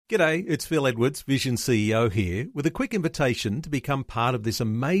G'day, it's Phil Edwards, Vision CEO here, with a quick invitation to become part of this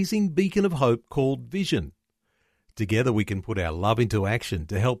amazing beacon of hope called Vision. Together we can put our love into action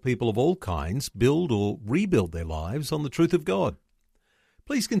to help people of all kinds build or rebuild their lives on the truth of God.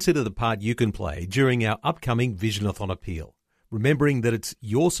 Please consider the part you can play during our upcoming Visionathon appeal, remembering that it's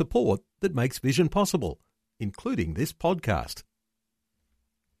your support that makes Vision possible, including this podcast.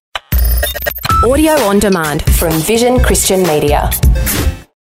 Audio on demand from Vision Christian Media.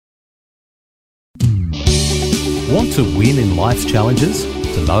 Want to win in life's challenges?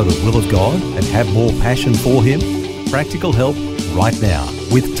 To know the will of God and have more passion for Him? Practical help right now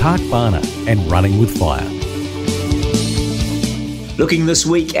with Tak Bhana and Running with Fire. Looking this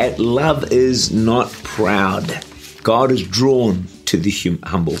week at love is not proud. God is drawn to the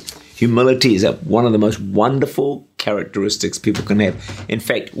humble. Humility is one of the most wonderful characteristics people can have. In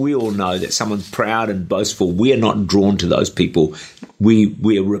fact, we all know that someone's proud and boastful, we are not drawn to those people. We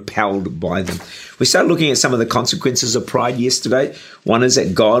are repelled by them. We started looking at some of the consequences of pride yesterday. One is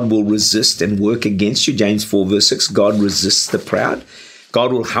that God will resist and work against you. James 4 verse 6, God resists the proud.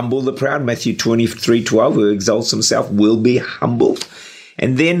 God will humble the proud. Matthew 23:12, who exalts himself will be humbled.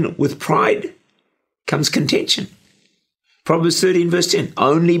 And then with pride comes contention. Proverbs 13 verse 10,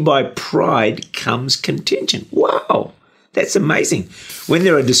 only by pride comes contention. Wow, that's amazing. When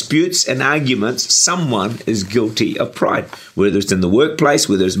there are disputes and arguments, someone is guilty of pride. Whether it's in the workplace,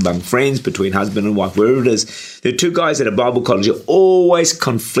 whether it's among friends, between husband and wife, wherever it is. There are two guys at a Bible college who are always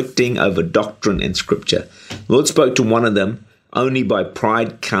conflicting over doctrine and scripture. The Lord spoke to one of them, only by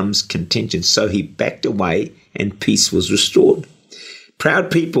pride comes contention. So he backed away and peace was restored.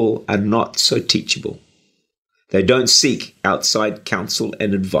 Proud people are not so teachable. They don't seek outside counsel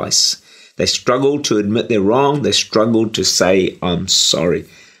and advice. They struggle to admit they're wrong. They struggle to say, I'm sorry.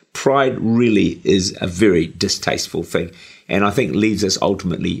 Pride really is a very distasteful thing, and I think leaves us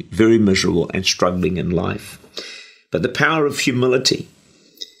ultimately very miserable and struggling in life. But the power of humility,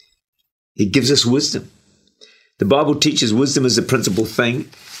 it gives us wisdom. The Bible teaches wisdom is the principal thing,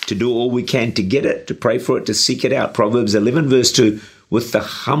 to do all we can to get it, to pray for it, to seek it out. Proverbs 11 verse 2, with the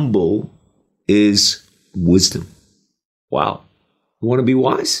humble is wisdom. Wow. You want to be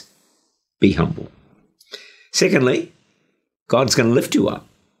wise? Be humble. Secondly, God's going to lift you up.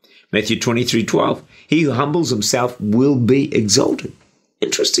 Matthew 23:12, he who humbles himself will be exalted.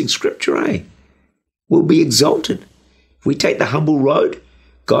 Interesting scripture, eh? Will be exalted. If we take the humble road,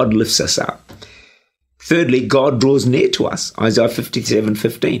 God lifts us up. Thirdly, God draws near to us. Isaiah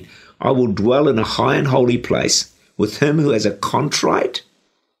 57:15, I will dwell in a high and holy place with him who has a contrite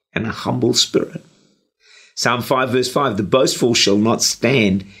and a humble spirit. Psalm 5 verse 5, the boastful shall not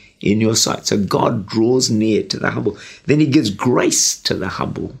stand in your sight. So God draws near to the humble. Then he gives grace to the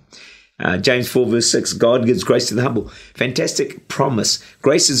humble. James 4 verse 6, God gives grace to the humble. Fantastic promise.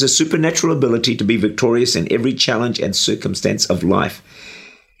 Grace is a supernatural ability to be victorious in every challenge and circumstance of life.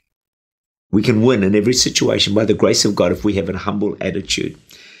 We can win in every situation by the grace of God if we have a humble attitude.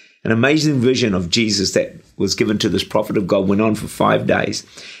 An amazing vision of Jesus that was given to this prophet of God went on for 5 days.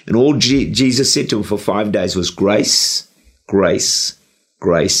 And all Jesus said to him for 5 days was grace, grace,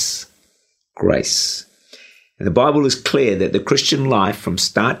 grace, grace. And the Bible is clear that the Christian life from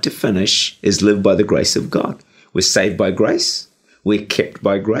start to finish is lived by the grace of God. We're saved by grace. We're kept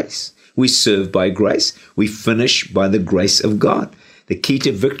by grace. We serve by grace. We finish by the grace of God. The key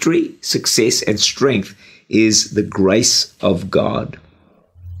to victory, success, and strength is the grace of God.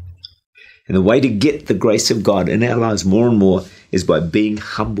 And the way to get the grace of God in our lives more and more is by being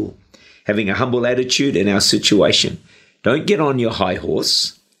humble, having a humble attitude in our situation. Don't get on your high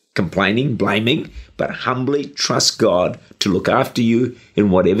horse, complaining, blaming, but humbly trust God to look after you in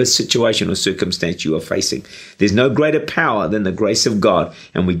whatever situation or circumstance you are facing. There's no greater power than the grace of God,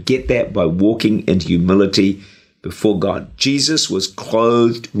 and we get that by walking in humility before God. Jesus was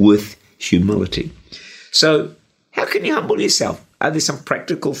clothed with humility. So how can you humble yourself? Are there some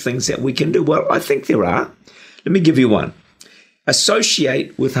practical things that we can do? Well, I think there are. Let me give you one.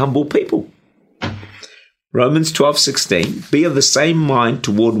 Associate with humble people. Romans 12:16, be of the same mind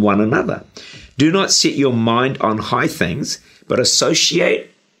toward one another. Do not set your mind on high things, but associate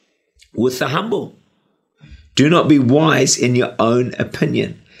with the humble. Do not be wise in your own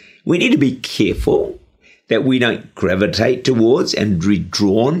opinion. We need to be careful that we don't gravitate towards and be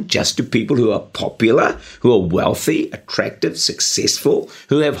drawn just to people who are popular, who are wealthy, attractive, successful,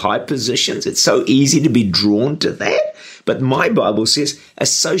 who have high positions. It's so easy to be drawn to that. But my Bible says,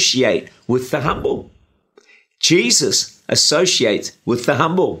 associate with the humble. Jesus associates with the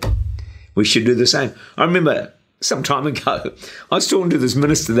humble. We should do the same. I remember some time ago, I was talking to this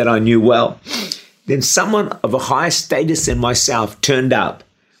minister that I knew well. Then someone of a higher status than myself turned up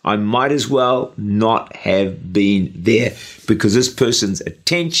I might as well not have been there, because this person's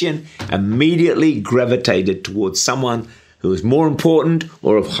attention immediately gravitated towards someone who is more important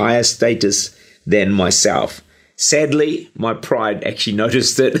or of higher status than myself. Sadly, my pride actually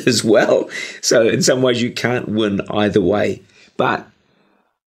noticed it as well. So in some ways you can't win either way. But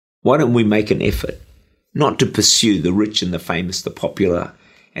why don't we make an effort not to pursue the rich and the famous, the popular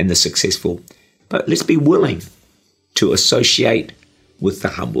and the successful, but let's be willing to associate with the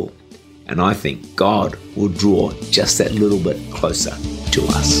humble. And I think God will draw just that little bit closer to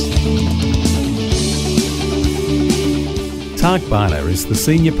us. Tak Bhana is the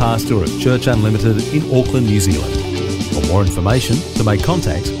Senior Pastor of Church Unlimited in Auckland, New Zealand. For more information, to make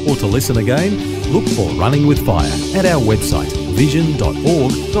contact or to listen again, look for Running with Fire at our website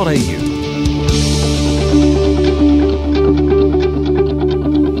vision.org.au.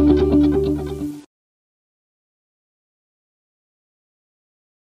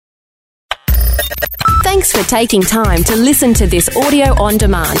 Thanks for taking time to listen to this audio on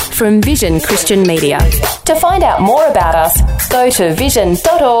demand from Vision Christian Media. To find out more about us, go to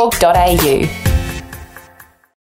vision.org.au.